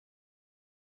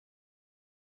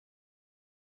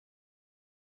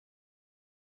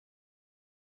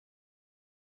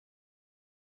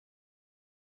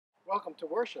Welcome to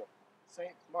worship,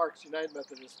 St. Mark's United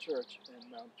Methodist Church in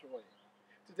Mount Joy.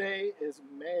 Today is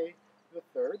May the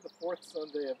 3rd, the fourth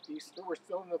Sunday of Easter. We're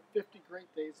still in the 50 great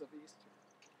days of Easter.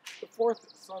 The fourth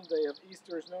Sunday of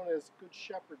Easter is known as Good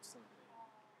Shepherd Sunday.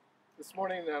 This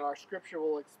morning in our scripture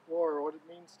we'll explore what it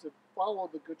means to follow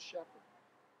the Good Shepherd.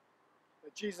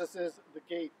 Jesus is the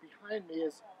gate. Behind me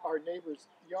is our neighbor's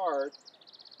yard.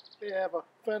 They have a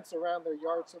fence around their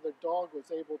yard so their dog was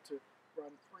able to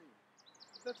run free.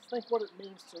 Let's think what it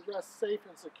means to rest safe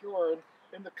and secure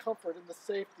in the comfort and the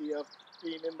safety of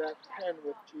being in that pen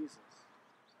with Jesus.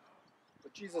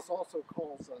 But Jesus also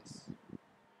calls us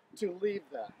to leave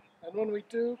that. And when we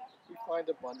do, we find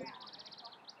abundant life.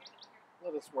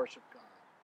 Let us worship God.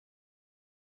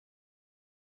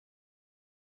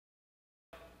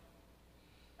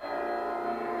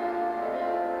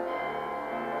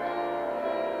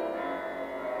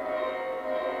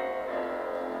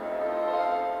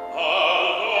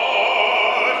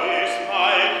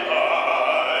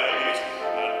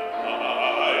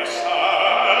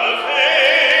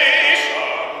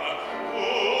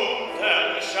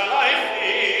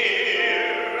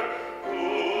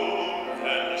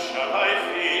 Shall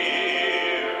I fear?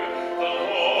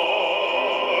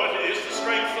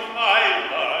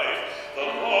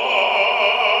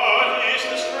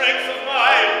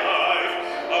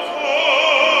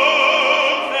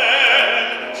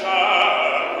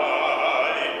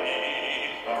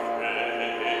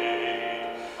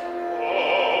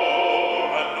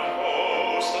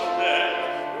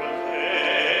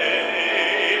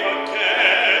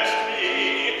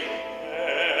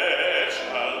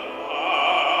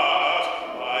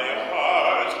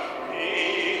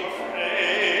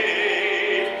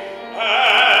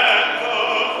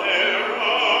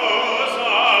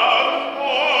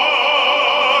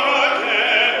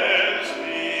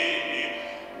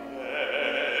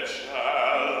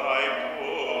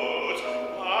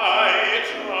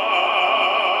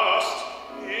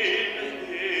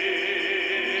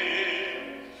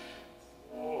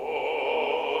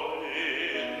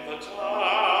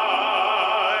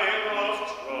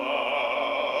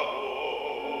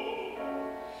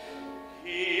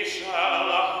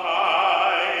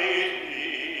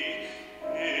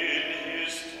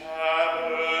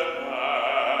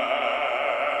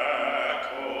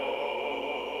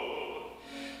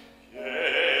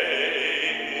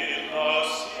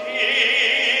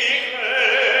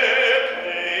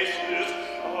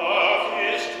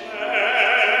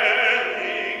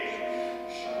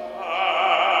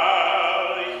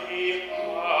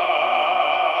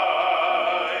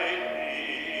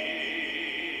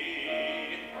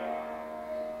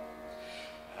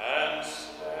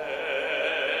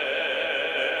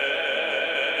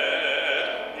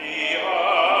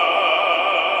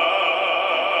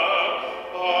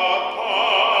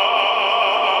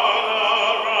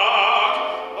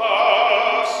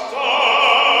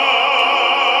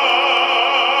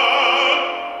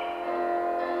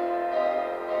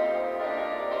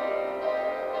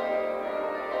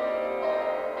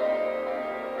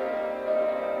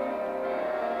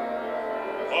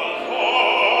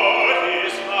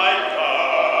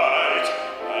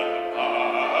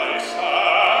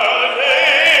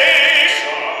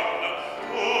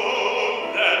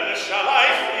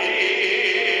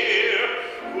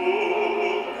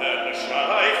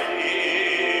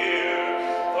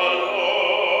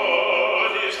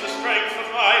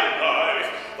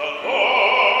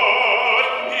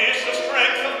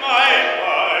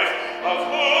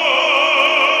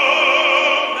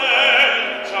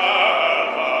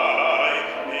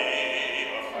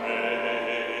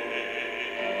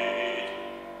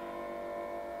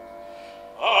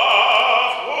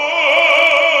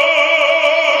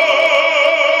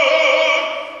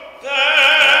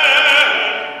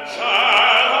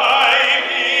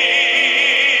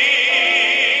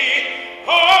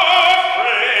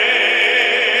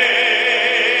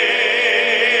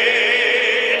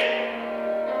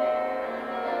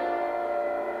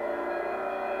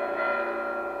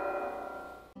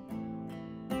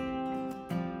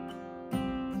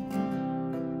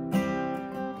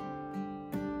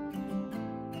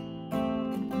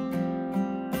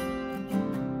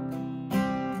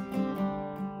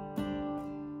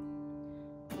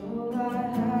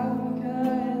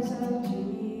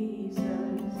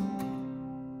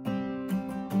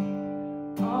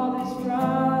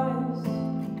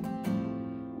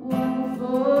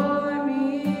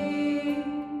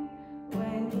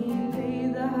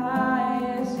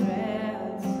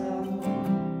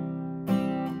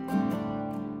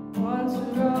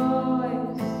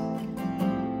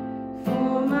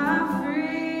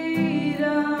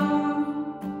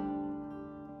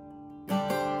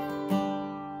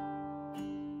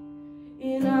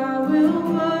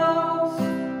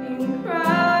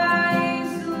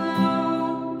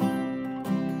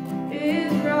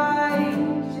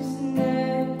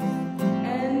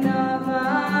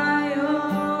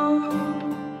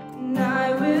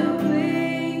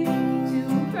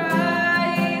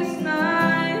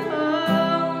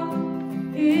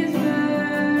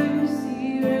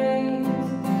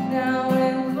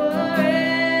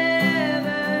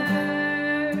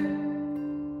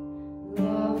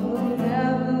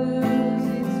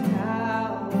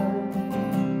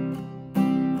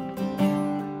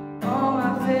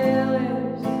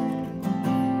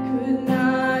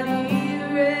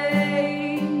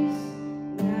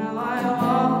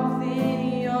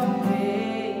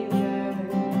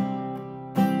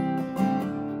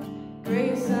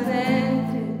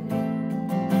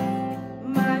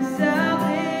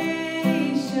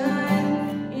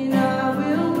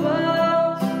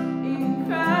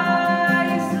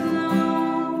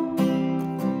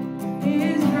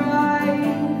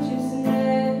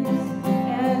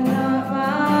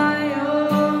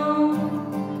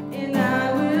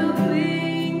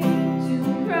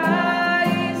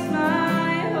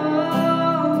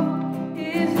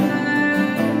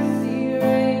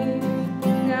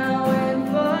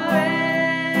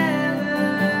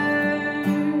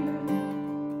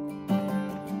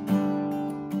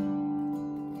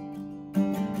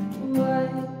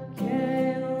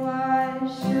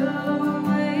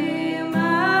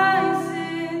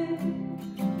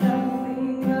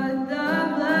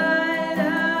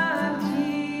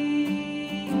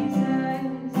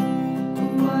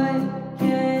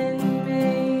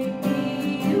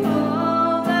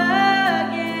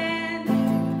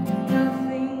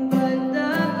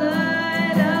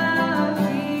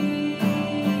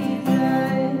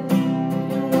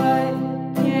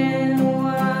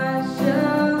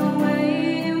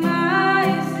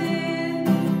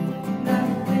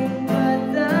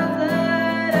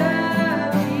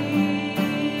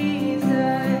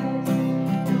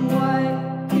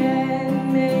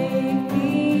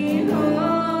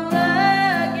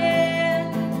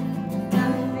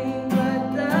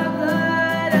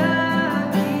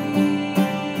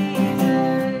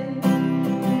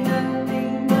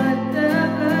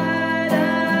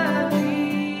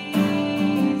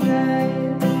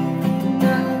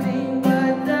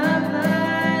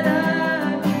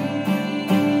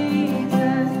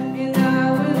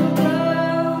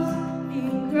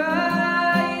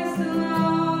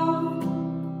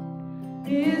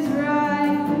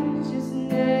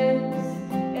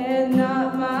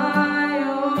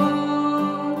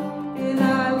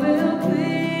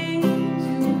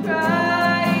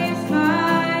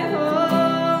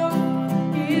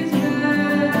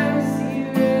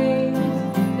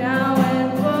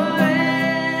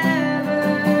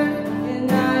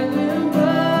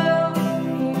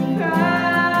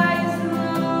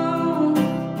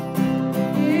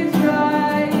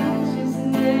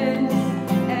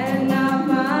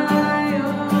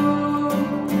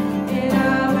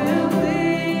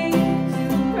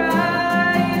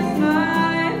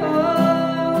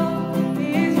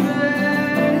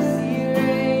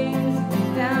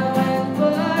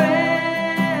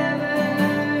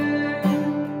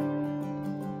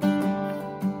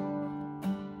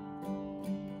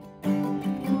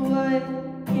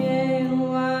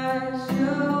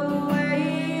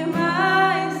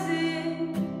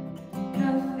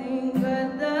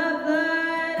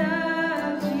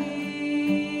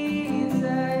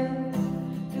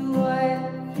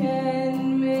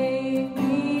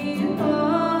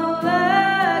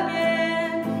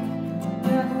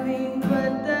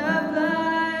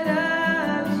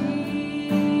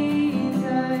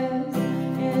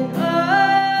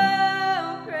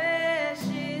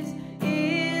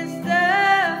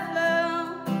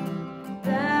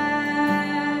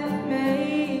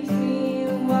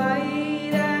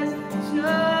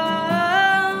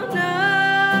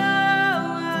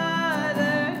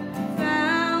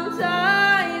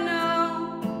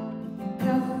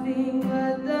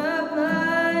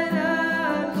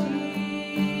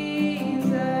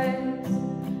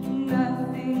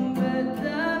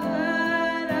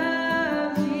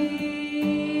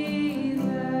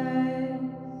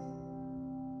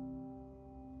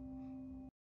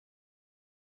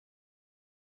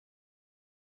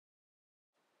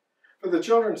 For the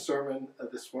children's sermon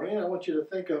this morning, I want you to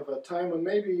think of a time when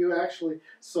maybe you actually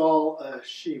saw a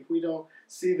sheep. We don't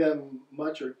see them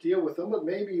much or deal with them, but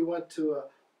maybe you went to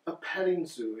a petting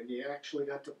zoo and you actually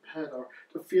got to pet or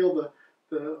to feel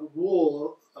the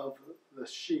wool of the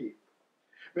sheep.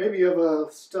 Maybe you have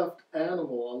a stuffed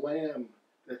animal, a lamb,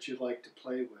 that you'd like to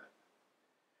play with.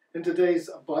 In today's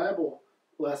Bible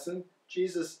lesson,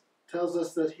 Jesus tells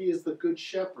us that he is the good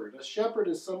shepherd. A shepherd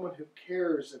is someone who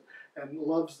cares and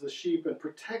loves the sheep and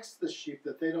protects the sheep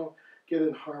that they don't get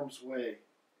in harm's way.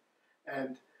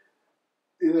 And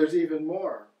there's even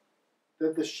more,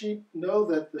 that the sheep know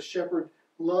that the shepherd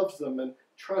loves them and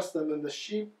trusts them, and the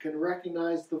sheep can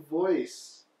recognize the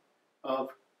voice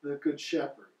of the good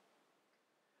shepherd.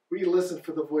 We listen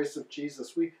for the voice of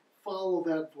Jesus. We follow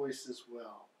that voice as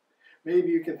well. Maybe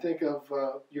you can think of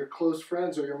your close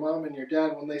friends or your mom and your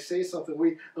dad. When they say something,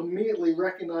 we immediately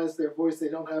recognize their voice. They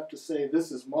don't have to say,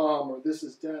 this is mom or this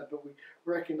is dad, but we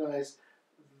recognize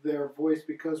their voice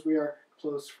because we are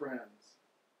close friends.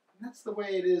 And that's the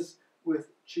way it is with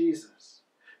Jesus.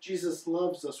 Jesus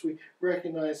loves us. We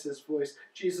recognize his voice.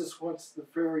 Jesus wants the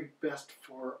very best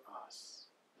for us.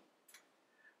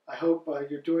 I hope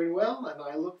you're doing well, and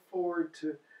I look forward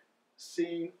to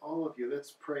seeing all of you. Let's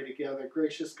pray together.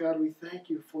 Gracious God, we thank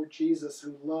you for Jesus,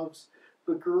 who loves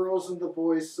the girls and the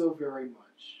boys so very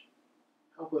much.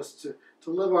 Help us to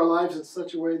live our lives in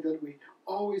such a way that we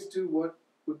always do what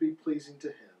would be pleasing to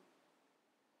him.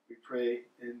 We pray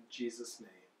in Jesus' name.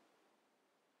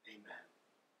 Amen.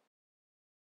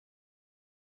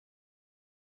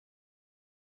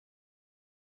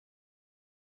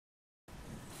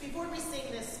 Before we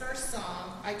sing this first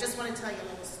song, I just want to tell you a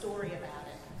little story about it.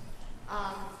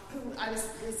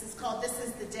 This is called This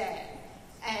Is the Day.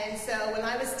 And so when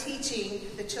I was teaching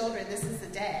the children This Is the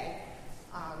Day,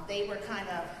 they were kind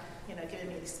of, giving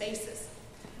me these faces.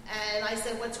 And I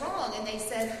said, what's wrong? And they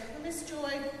said, well, Miss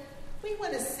Joy, we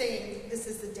want to sing This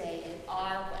Is the Day in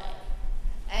our way.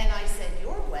 And I said,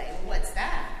 your way? What's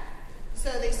that?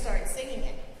 So they started singing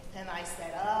it. And I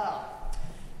said, oh,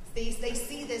 they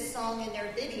see this song in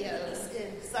their videos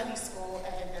in Sunday school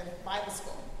and in Bible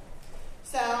school.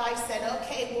 So I said,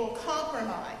 okay, we'll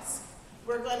compromise.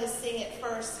 We're going to sing it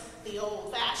first the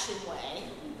old-fashioned way,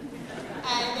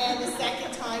 and then the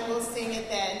second time we'll sing it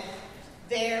then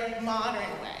their modern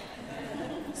way.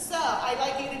 So I'd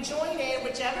like you to join in,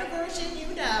 whichever version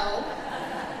you know.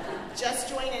 Just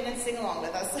join in and sing along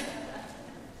with us.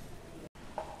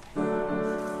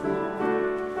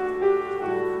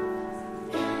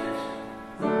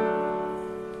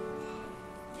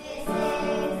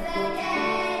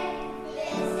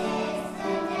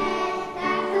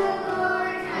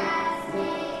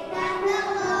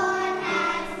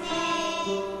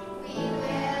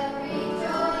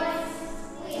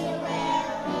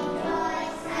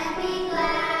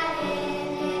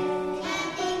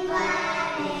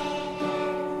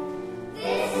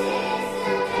 This is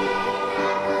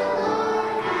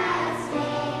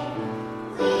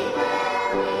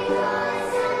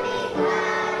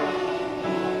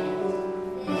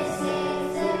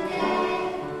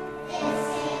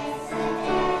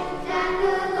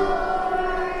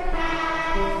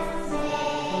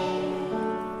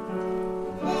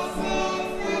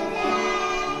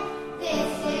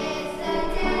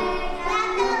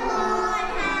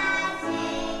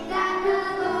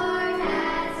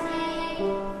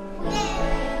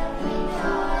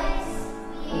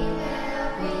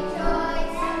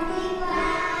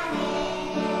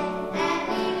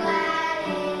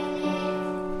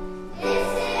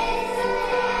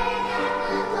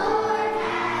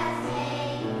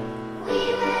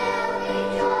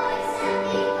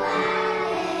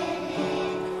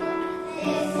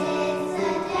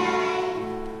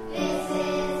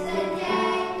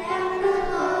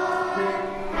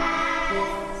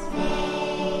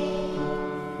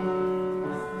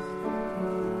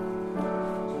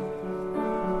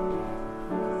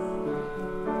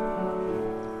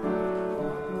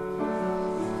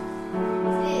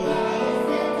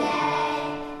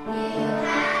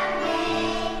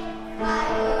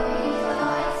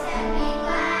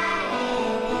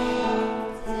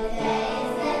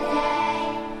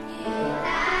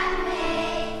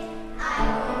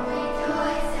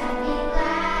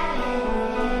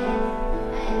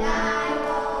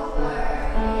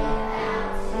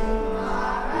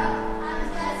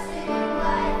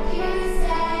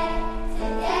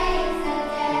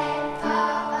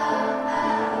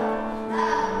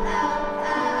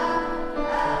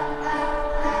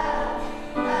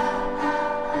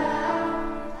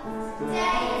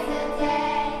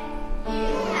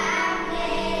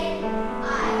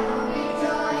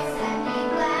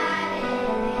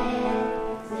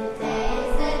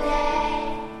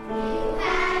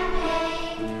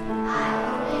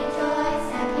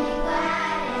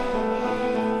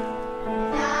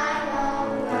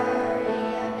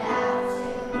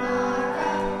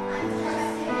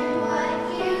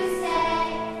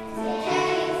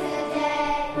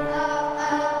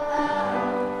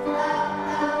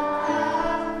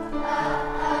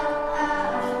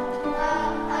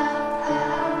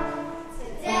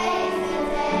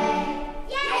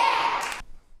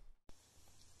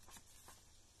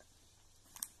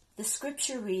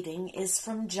is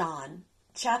from John,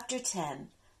 chapter 10,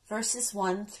 verses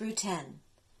 1 through 10.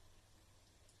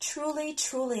 Truly,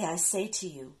 truly, I say to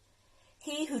you,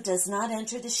 he who does not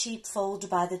enter the sheepfold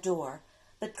by the door,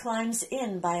 but climbs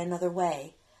in by another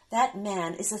way, that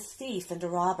man is a thief and a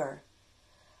robber.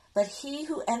 But he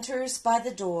who enters by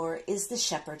the door is the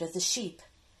shepherd of the sheep.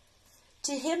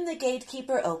 To him the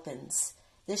gatekeeper opens.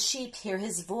 The sheep hear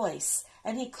his voice,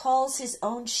 and he calls his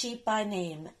own sheep by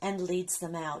name and leads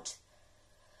them out.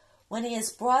 When he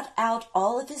has brought out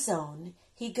all of his own,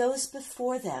 he goes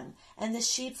before them, and the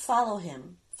sheep follow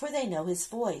him, for they know his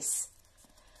voice.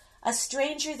 A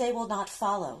stranger they will not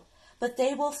follow, but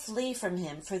they will flee from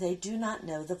him, for they do not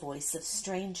know the voice of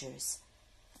strangers.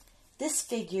 This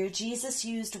figure Jesus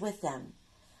used with them,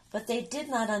 but they did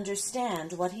not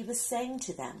understand what he was saying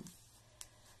to them.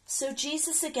 So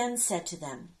Jesus again said to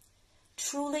them,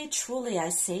 Truly, truly,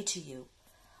 I say to you,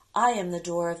 I am the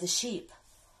door of the sheep.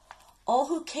 All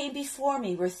who came before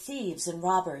me were thieves and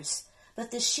robbers, but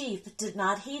the sheep did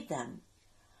not heed them.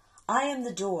 I am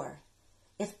the door.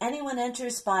 If anyone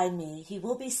enters by me, he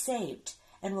will be saved,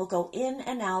 and will go in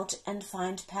and out and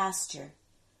find pasture.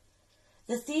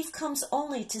 The thief comes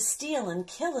only to steal and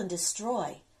kill and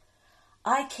destroy.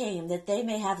 I came that they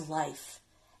may have life,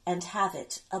 and have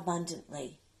it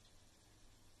abundantly.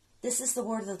 This is the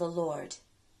word of the Lord.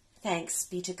 Thanks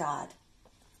be to God.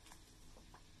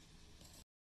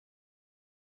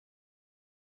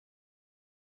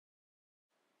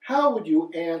 How would you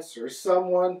answer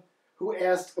someone who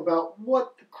asks about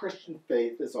what the Christian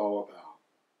faith is all about?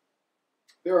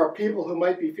 There are people who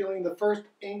might be feeling the first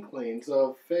inklings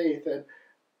of faith and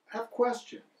have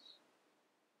questions.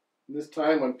 In this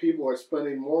time when people are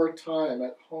spending more time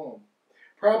at home,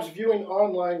 perhaps viewing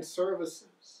online services,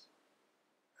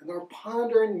 and are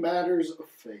pondering matters of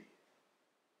faith,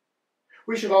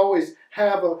 we should always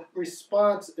have a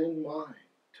response in mind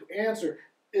to answer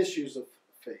issues of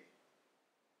faith.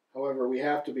 However, we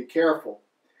have to be careful.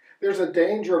 There's a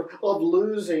danger of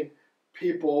losing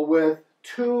people with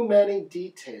too many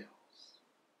details.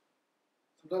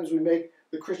 Sometimes we make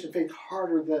the Christian faith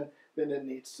harder than it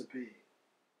needs to be.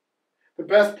 The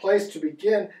best place to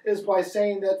begin is by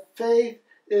saying that faith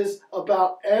is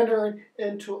about entering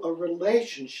into a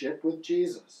relationship with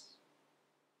Jesus.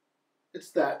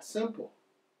 It's that simple.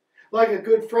 Like a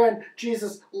good friend,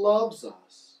 Jesus loves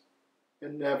us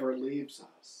and never leaves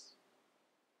us.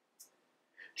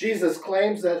 Jesus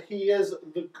claims that he is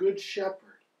the good shepherd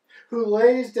who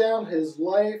lays down his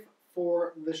life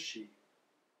for the sheep.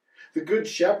 The good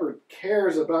shepherd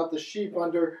cares about the sheep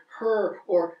under her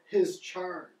or his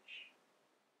charge.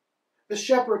 The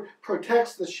shepherd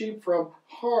protects the sheep from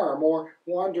harm or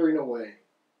wandering away.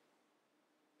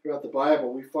 Throughout the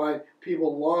Bible, we find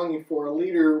people longing for a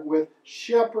leader with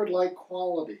shepherd-like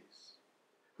qualities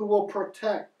who will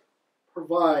protect,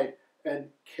 provide, and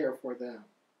care for them.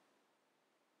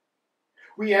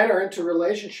 We enter into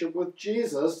relationship with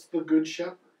Jesus, the Good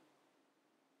Shepherd.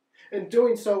 In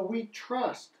doing so, we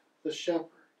trust the shepherd.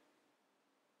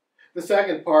 The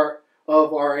second part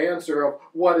of our answer of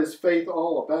what is faith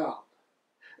all about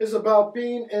is about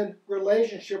being in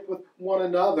relationship with one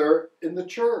another in the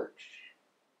church.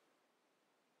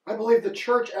 I believe the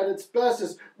church at its best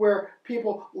is where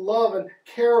people love and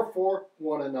care for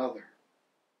one another.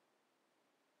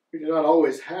 We do not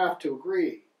always have to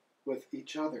agree with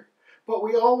each other, but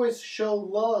we always show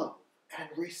love and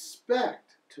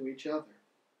respect to each other.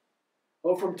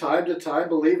 Oh, from time to time,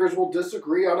 believers will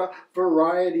disagree on a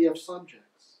variety of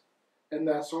subjects, and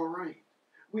that's all right.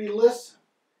 We listen.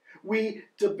 We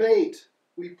debate,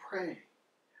 we pray,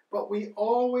 but we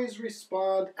always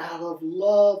respond out of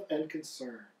love and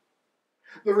concern.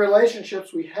 The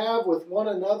relationships we have with one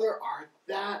another are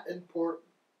that important.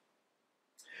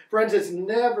 Friends, it's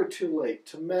never too late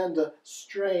to mend a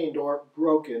strained or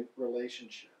broken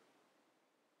relationship.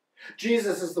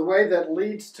 Jesus is the way that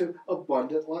leads to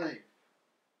abundant life.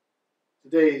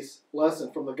 Today's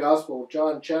lesson from the Gospel of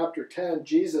John chapter 10,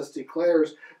 Jesus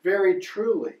declares very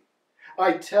truly,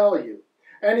 I tell you,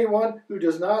 anyone who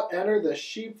does not enter the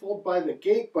sheepfold by the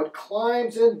gate, but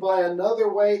climbs in by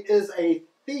another way, is a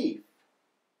thief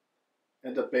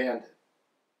and a bandit.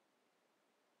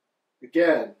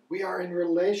 Again, we are in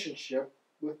relationship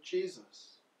with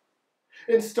Jesus.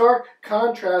 In stark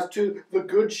contrast to the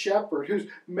Good Shepherd, whose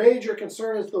major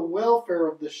concern is the welfare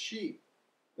of the sheep,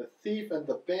 the thief and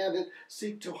the bandit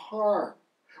seek to harm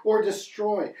or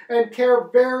destroy and care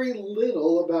very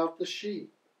little about the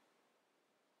sheep.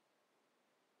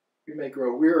 We may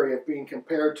grow weary of being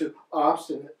compared to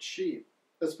obstinate sheep,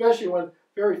 especially when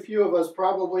very few of us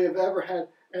probably have ever had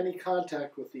any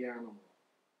contact with the animal.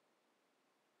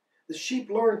 The sheep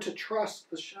learn to trust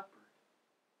the shepherd.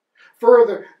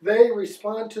 Further, they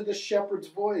respond to the shepherd's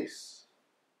voice.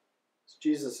 As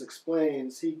Jesus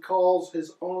explains, he calls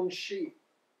his own sheep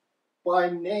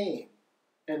by name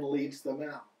and leads them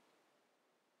out.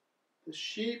 The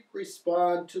sheep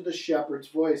respond to the shepherd's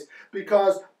voice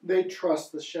because they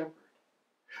trust the shepherd.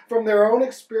 From their own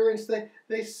experience,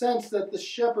 they sense that the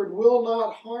shepherd will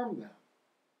not harm them,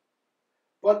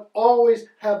 but always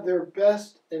have their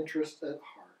best interest at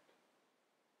heart.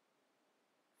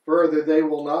 Further, they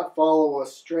will not follow a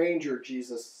stranger,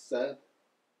 Jesus said,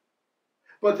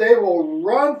 but they will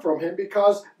run from him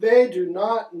because they do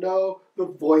not know the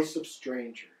voice of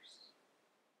strangers.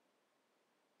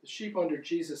 The sheep under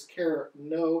Jesus' care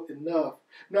know enough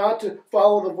not to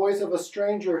follow the voice of a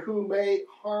stranger who may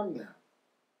harm them.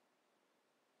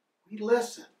 We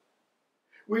listen.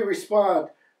 We respond.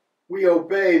 We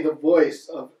obey the voice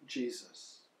of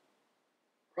Jesus.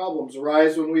 Problems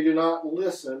arise when we do not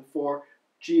listen for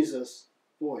Jesus'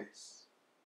 voice.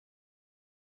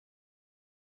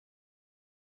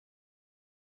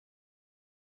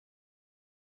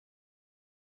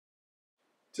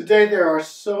 Today there are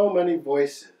so many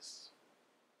voices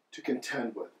to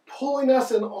contend with, pulling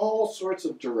us in all sorts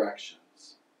of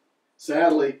directions.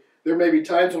 Sadly, there may be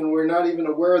times when we're not even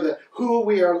aware that who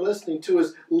we are listening to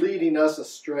is leading us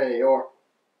astray or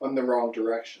in the wrong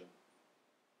direction.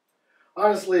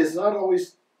 Honestly, it's not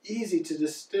always easy to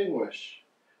distinguish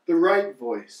the right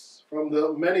voice from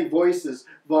the many voices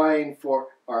vying for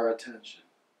our attention.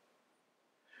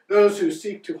 Those who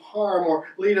seek to harm or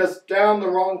lead us down the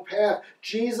wrong path,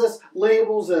 Jesus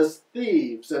labels as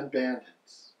thieves and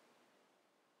bandits.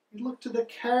 We look to the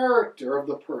character of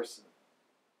the person.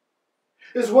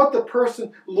 Is what the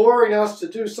person luring us to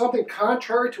do something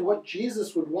contrary to what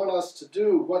Jesus would want us to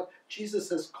do, what Jesus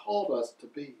has called us to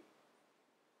be?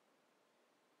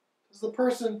 Does the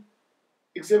person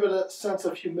exhibit a sense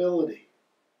of humility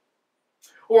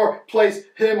or place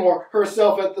him or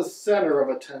herself at the center of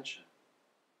attention?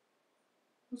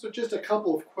 Those are just a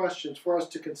couple of questions for us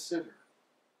to consider.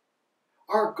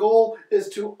 Our goal is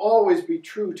to always be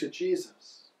true to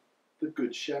Jesus, the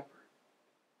Good Shepherd.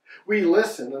 We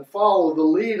listen and follow the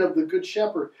lead of the Good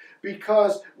Shepherd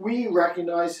because we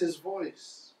recognize his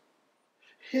voice.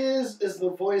 His is the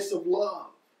voice of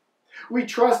love. We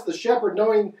trust the shepherd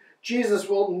knowing Jesus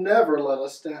will never let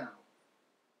us down.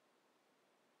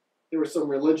 There were some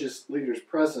religious leaders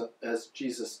present as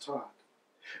Jesus taught.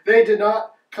 They did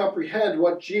not comprehend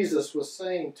what Jesus was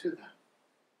saying to them.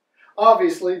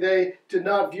 Obviously, they did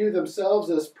not view themselves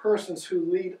as persons who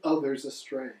lead others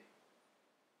astray.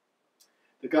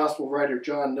 The gospel writer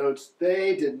John notes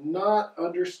they did not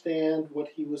understand what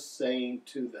he was saying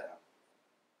to them.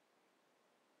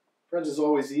 Friends, it's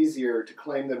always easier to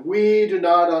claim that we do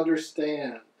not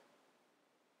understand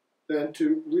than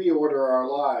to reorder our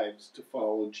lives to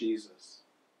follow Jesus.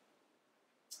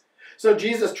 So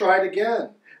Jesus tried again,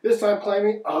 this time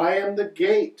claiming, I am the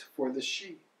gate for the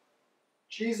sheep.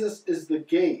 Jesus is the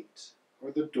gate or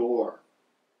the door.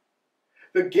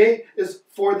 The gate is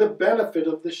for the benefit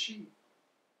of the sheep.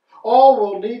 All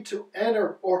will need to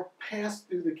enter or pass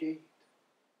through the gate.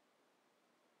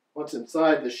 Once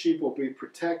inside, the sheep will be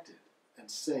protected and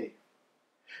safe.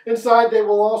 Inside, they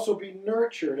will also be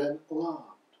nurtured and loved.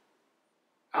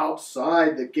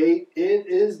 Outside the gate, it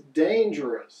is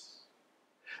dangerous.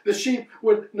 The sheep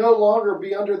would no longer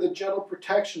be under the gentle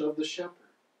protection of the shepherd.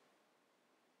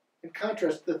 In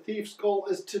contrast, the thief's goal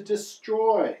is to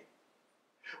destroy.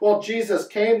 While Jesus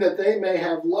came that they may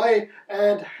have life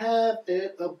and have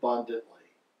it abundantly.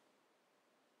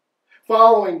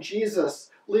 Following Jesus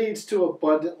leads to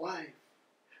abundant life.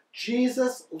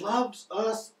 Jesus loves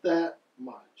us that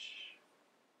much.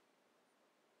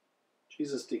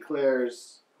 Jesus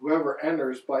declares, whoever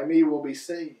enters by me will be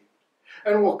saved,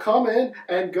 and will come in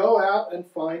and go out and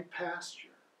find pasture.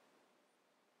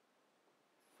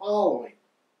 Following,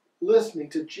 listening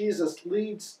to Jesus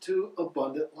leads to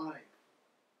abundant life.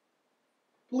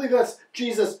 I believe that's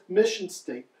Jesus' mission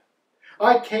statement.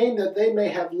 I came that they may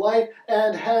have life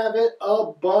and have it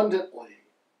abundantly.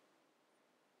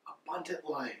 Abundant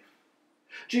life.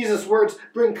 Jesus' words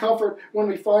bring comfort when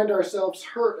we find ourselves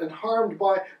hurt and harmed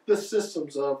by the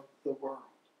systems of the world.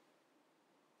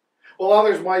 While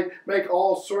others might make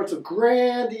all sorts of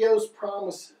grandiose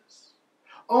promises,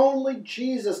 only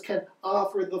Jesus can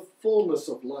offer the fullness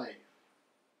of life.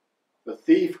 The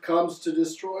thief comes to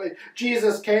destroy.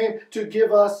 Jesus came to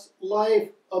give us life,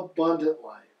 abundant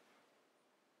life.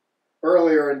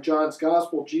 Earlier in John's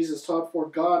Gospel, Jesus taught, for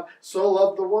God so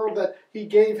loved the world that he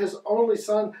gave his only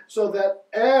Son so that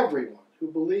everyone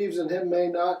who believes in him may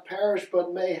not perish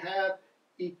but may have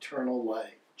eternal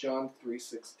life. John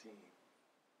 3:16.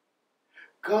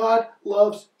 God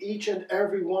loves each and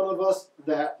every one of us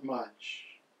that much.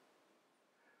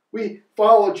 We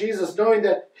follow Jesus knowing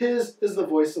that His is the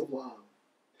voice of love.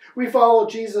 We follow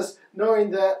Jesus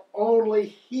knowing that only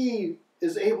He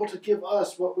is able to give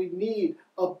us what we need,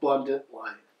 abundant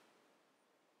life.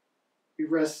 We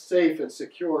rest safe and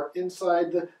secure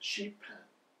inside the sheep pen.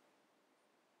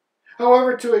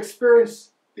 However, to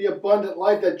experience the abundant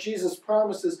life that Jesus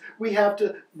promises, we have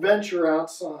to venture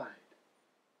outside.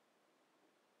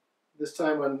 This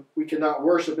time when we cannot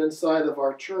worship inside of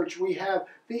our church, we have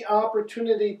the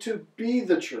opportunity to be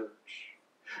the church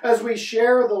as we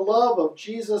share the love of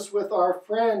Jesus with our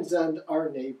friends and our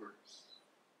neighbors.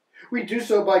 We do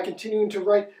so by continuing to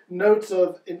write notes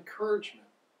of encouragement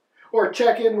or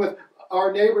check in with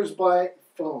our neighbors by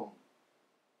phone.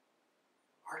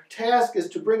 Our task is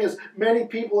to bring as many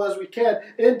people as we can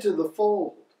into the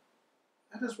fold.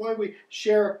 That is why we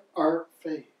share our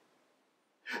faith.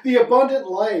 The abundant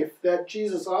life that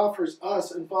Jesus offers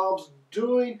us involves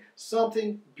doing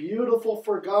something beautiful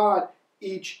for God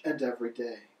each and every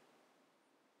day.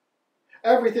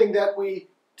 Everything that we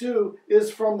do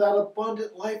is from that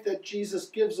abundant life that Jesus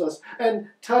gives us and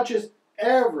touches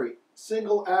every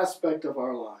single aspect of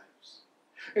our lives,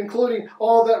 including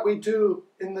all that we do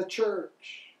in the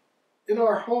church, in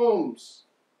our homes,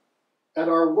 at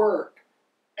our work,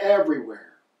 everywhere.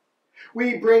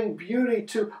 We bring beauty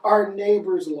to our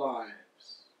neighbors'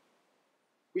 lives.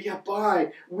 We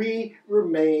abide. We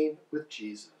remain with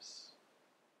Jesus.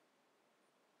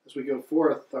 As we go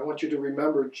forth, I want you to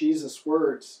remember Jesus'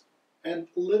 words and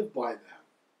live by them.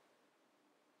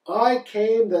 I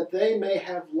came that they may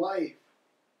have life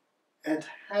and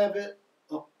have it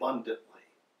abundantly.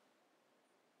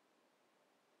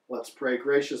 Let's pray.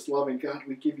 Gracious, loving God,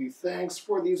 we give you thanks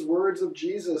for these words of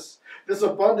Jesus, this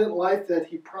abundant life that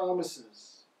He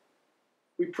promises.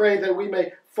 We pray that we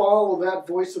may follow that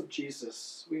voice of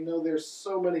Jesus. We know there's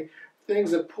so many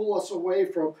things that pull us away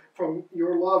from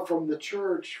your love, from the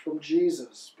church, from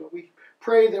Jesus. But we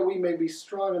pray that we may be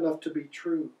strong enough to be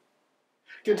true.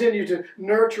 Continue to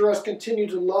nurture us, continue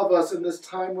to love us in this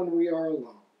time when we are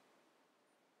alone.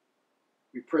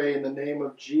 We pray in the name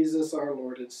of Jesus, our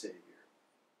Lord and Savior.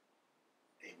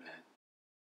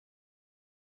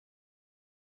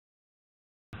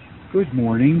 Good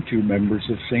morning to members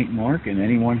of St. Mark and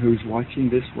anyone who's watching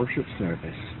this worship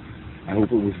service. I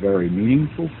hope it was very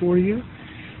meaningful for you,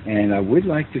 and I would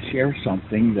like to share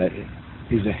something that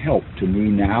is a help to me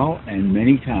now and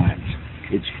many times.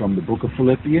 It's from the book of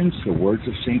Philippians, the words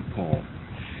of St. Paul.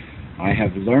 I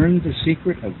have learned the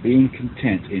secret of being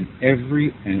content in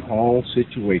every and all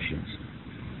situations,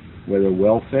 whether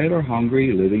well-fed or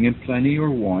hungry, living in plenty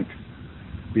or want,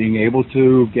 being able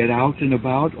to get out and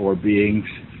about or being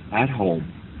at home.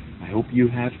 I hope you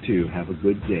have too. Have a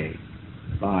good day.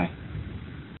 Bye.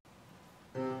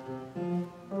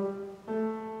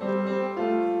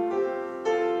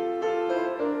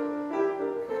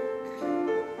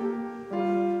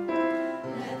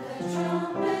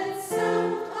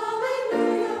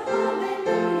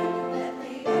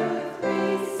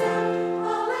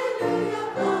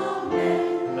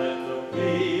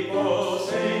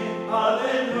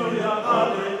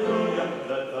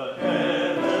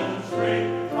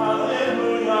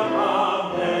 Hallelujah,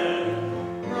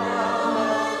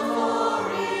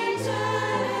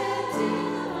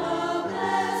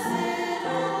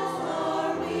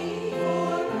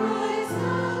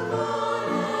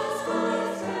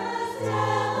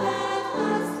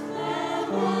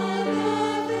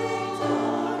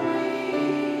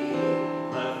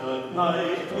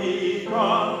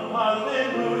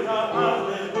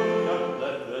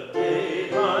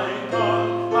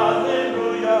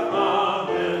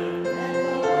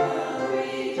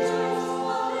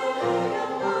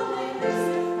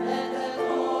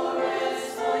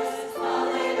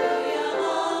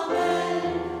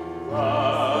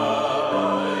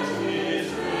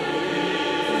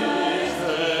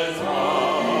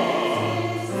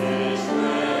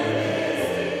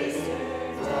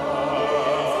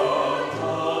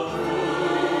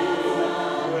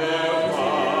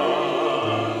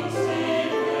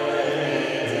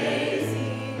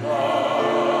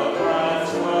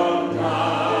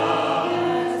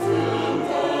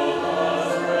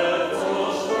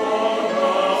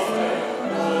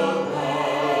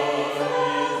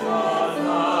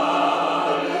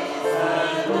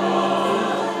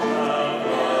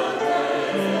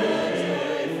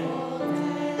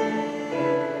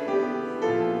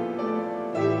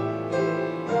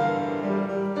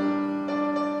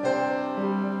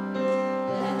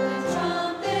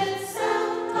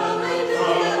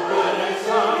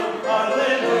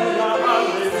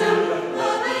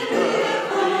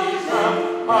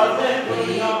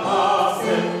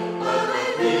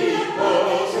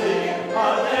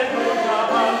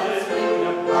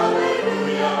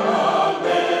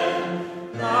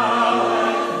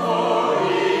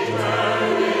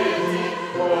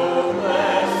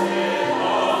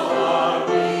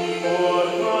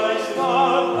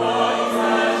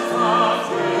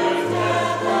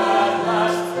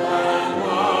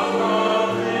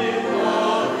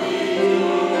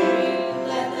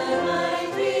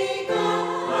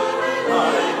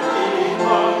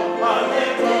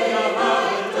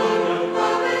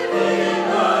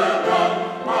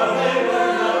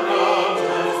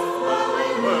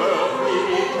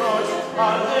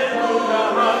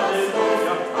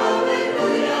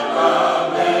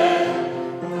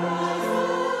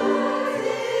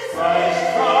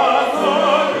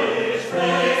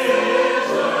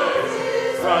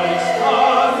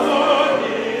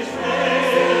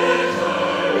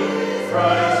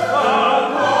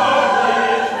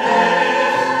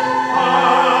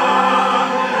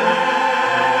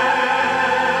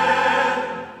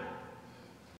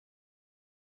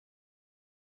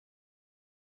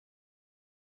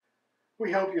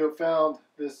 We hope you have found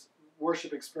this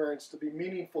worship experience to be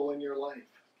meaningful in your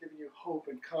life, giving you hope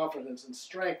and confidence and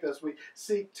strength as we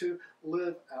seek to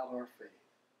live out our faith.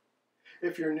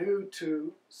 If you're new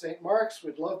to St. Mark's,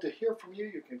 we'd love to hear from you.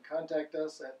 You can contact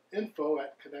us at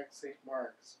info@Connect St.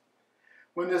 Mark's.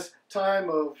 When this time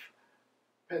of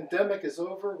pandemic is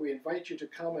over, we invite you to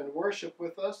come and worship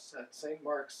with us at St.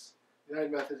 Mark's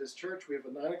United Methodist Church. We have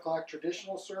a 9 o'clock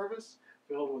traditional service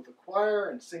filled with the choir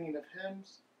and singing of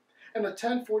hymns, and a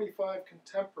 10:45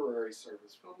 contemporary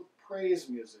service filled with praise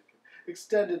music and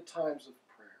extended times of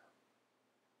prayer.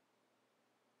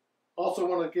 Also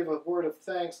want to give a word of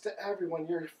thanks to everyone.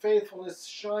 Your faithfulness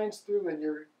shines through in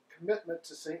your commitment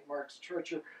to St. Mark's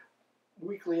Church. Your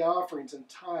weekly offerings and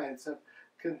tithes have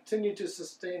continued to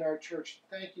sustain our church.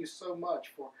 Thank you so much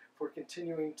for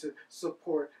continuing to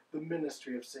support the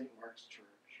ministry of St. Mark's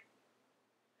Church.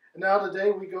 And now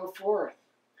today we go forth.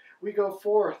 We go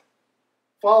forth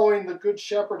following the Good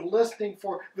Shepherd, listening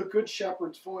for the Good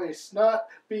Shepherd's voice, not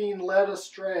being led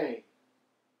astray.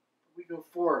 We go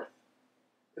forth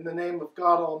in the name of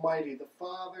God Almighty, the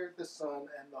Father, the Son,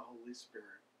 and the Holy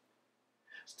Spirit.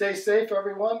 Stay safe,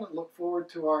 everyone. Look forward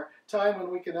to our time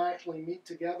when we can actually meet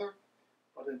together.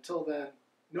 But until then,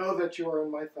 know that you are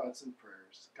in my thoughts and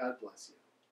prayers. God bless you.